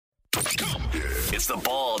It's the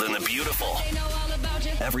bald and the beautiful.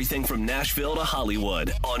 Everything from Nashville to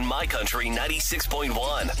Hollywood on My Country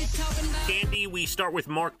 96.1. Cande, we start with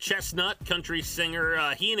Mark Chestnut, country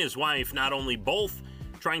singer. He and his wife not only both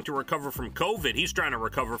trying to recover from COVID, he's trying to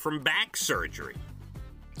recover from back surgery.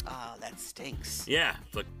 Oh, that stinks. Yeah,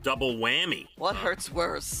 it's like double whammy. What hurts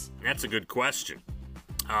worse? That's a good question.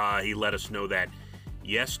 He let us know that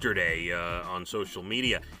yesterday on social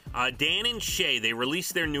media. Dan and Shay, they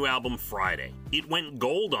released their new album Friday. It went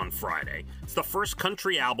gold on Friday. It's the first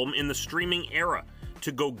country album in the streaming era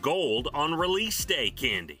to go gold on release day,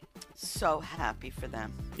 Cande. So happy for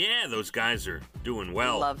them. Yeah, those guys are doing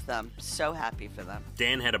well. Love them. So happy for them.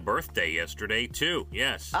 Dan had a birthday yesterday, too.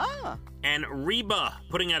 Yes. Ah. And Reba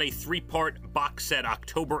putting out a 3-part box set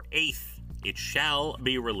October 8th. It shall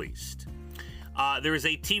be released. There is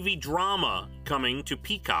a TV drama coming to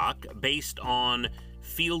Peacock based on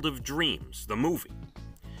Field of Dreams, the movie.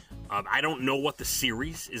 I don't know what the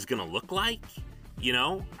series is going to look like, you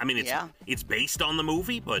know? I mean, it's based on the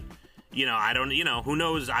movie, but, you know, I don't, you know, who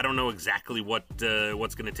knows? I don't know exactly what's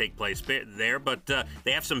going to take place there, but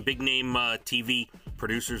they have some big-name TV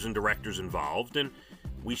producers and directors involved, and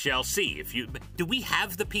we shall see. Do we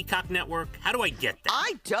have the Peacock network? How do I get that?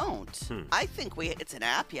 I don't. I think it's an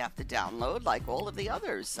app you have to download like all of the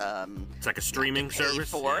others. It's like a streaming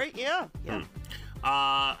service? For it, yeah.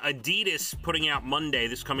 Adidas putting out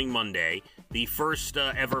this coming Monday, the first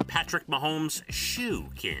ever Patrick Mahomes shoe,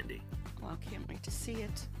 Cande. Well, can't wait to see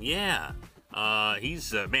it. Yeah.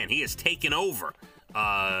 He has taken over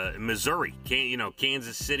Missouri.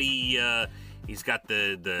 Kansas City. He's got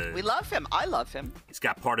the. We love him. I love him. He's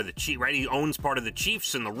got part of the Chiefs, right? He owns part of the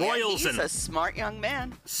Chiefs and the Royals. He's a smart young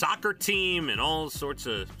man. Soccer team and all sorts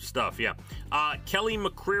of stuff. Yeah. Kelly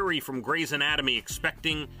McCreary from Grey's Anatomy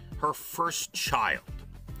expecting her first child.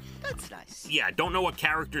 That's nice. Yeah, don't know what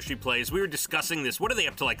character she plays. We were discussing this. What are they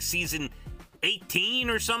up to, like season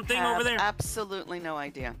 18 or something over there? Absolutely no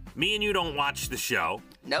idea. Me and you don't watch the show.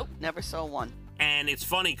 Nope, never saw one. And it's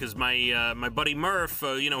funny because my buddy Murph,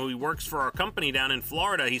 who works for our company down in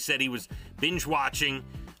Florida, he said he was binge watching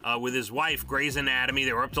with his wife Grey's Anatomy.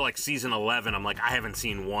 They were up to like season 11. I'm like, I haven't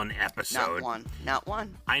seen one episode. Not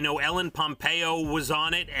one. I know Ellen Pompeo was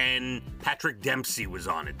on it and Patrick Dempsey was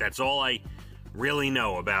on it. That's all I really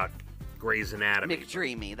know about Grey's Anatomy.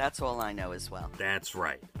 McDreamy, that's all I know as well. That's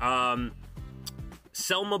right.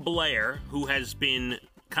 Selma Blair, who has been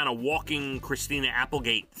kind of walking Christina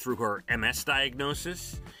Applegate through her MS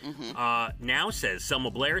diagnosis, now Selma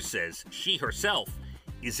Blair says she herself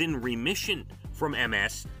is in remission from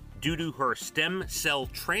MS due to her stem cell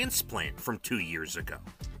transplant from 2 years ago.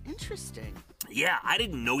 Interesting. Yeah, I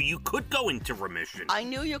didn't know you could go into remission. I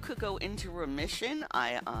knew you could go into remission.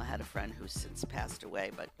 I had a friend who's since passed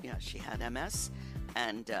away, but yeah, she had MS,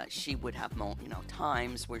 and she would have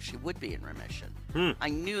times where she would be in remission. I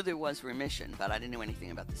knew there was remission, but I didn't know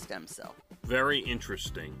anything about the stem cell. Very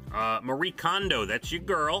interesting. Marie Kondo, that's your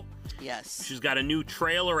girl. Yes. She's got a new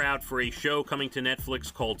trailer out for a show coming to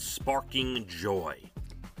Netflix called Sparking Joy.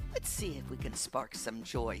 Let's see if we can spark some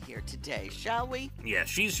joy here today, shall we? Yeah,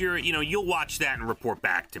 she's your, you'll watch that and report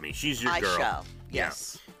back to me. She's your girl. I shall,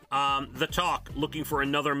 yes. Yeah. The Talk, looking for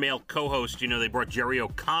another male co-host. They brought Jerry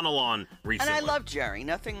O'Connell on recently. And I love Jerry.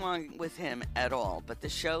 Nothing wrong with him at all. But the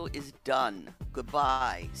show is done.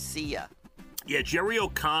 Goodbye. See ya. Yeah, Jerry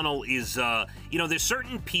O'Connell is, there's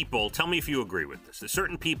certain people, tell me if you agree with this, there's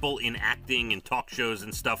certain people in acting and talk shows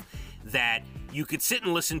and stuff that you could sit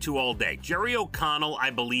and listen to all day. Jerry O'Connell, I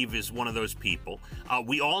believe, is one of those people.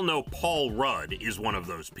 We all know Paul Rudd is one of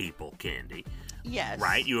those people, Cande. Yes.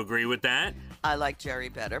 Right? You agree with that? I like Jerry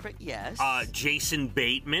better, but yes. Jason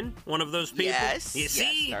Bateman, one of those people? Yes.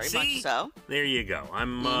 Very much so. There you go.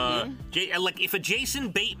 I'm, if a Jason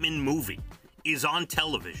Bateman movie is on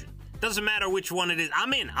television, doesn't matter which one it is.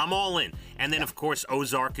 I'm in. I'm all in. And then, of course,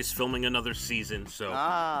 Ozark is filming another season. So,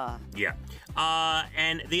 yeah.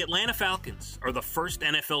 And the Atlanta Falcons are the first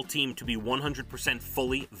NFL team to be 100%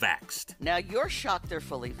 fully vaxxed. Now, you're shocked they're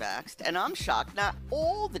fully vaxxed, and I'm shocked not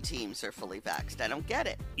all the teams are fully vaxxed. I don't get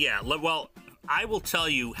it. Yeah, well, I will tell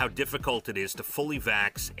you how difficult it is to fully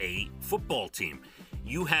vax a football team.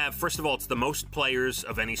 You have, first of all, it's the most players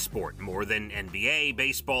of any sport, more than NBA,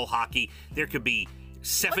 baseball, hockey. There could be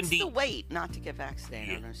 70. What's the wait not to get vaccinated?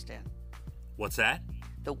 I don't understand. What's that?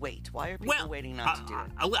 The wait. Why are people waiting not to do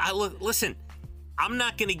it? Listen, I'm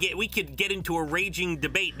not going to we could get into a raging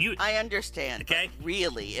debate. I understand. Okay? But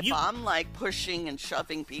really, if I'm like pushing and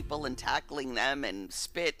shoving people and tackling them and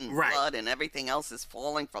spit and blood and everything else is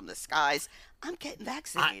falling from the skies, I'm getting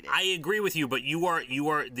vaccinated. I agree with you, but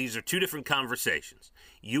these are two different conversations.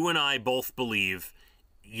 You and I both believe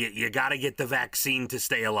you got to get the vaccine to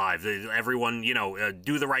stay alive. Everyone,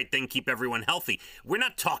 do the right thing, keep everyone healthy. We're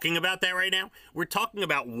not talking about that right now. We're talking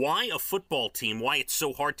about why a football team, why it's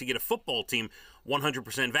so hard to get a football team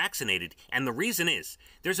 100% vaccinated. And the reason is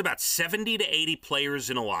there's about 70 to 80 players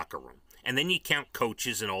in a locker room. And then you count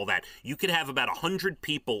coaches and all that. You could have about 100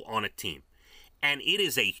 people on a team. And it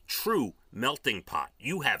is a true melting pot.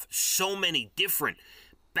 You have so many different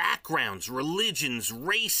backgrounds, religions,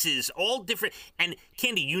 races, all different. And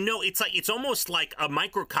Cande, it's almost like a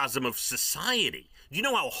microcosm of society. Do you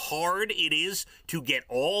know how hard it is to get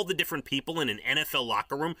all the different people in an NFL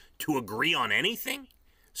locker room to agree on anything?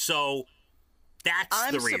 So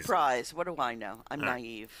that's the reason. I'm surprised. What do I know? I'm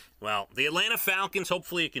naive. Well, the Atlanta Falcons,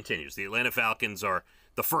 hopefully it continues. The Atlanta Falcons are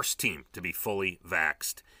the first team to be fully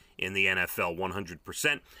vaxxed in the NFL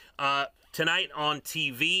 100%. Tonight on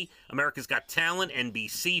TV, America's Got Talent,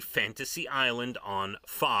 NBC, Fantasy Island on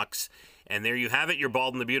Fox. And there you have it, your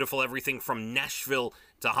Bald and the Beautiful, everything from Nashville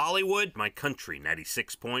to Hollywood. My Country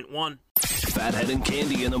 96.1. Phathead and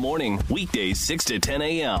Cande in the morning, weekdays 6 to 10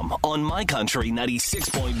 a.m. on My Country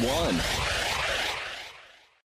 96.1.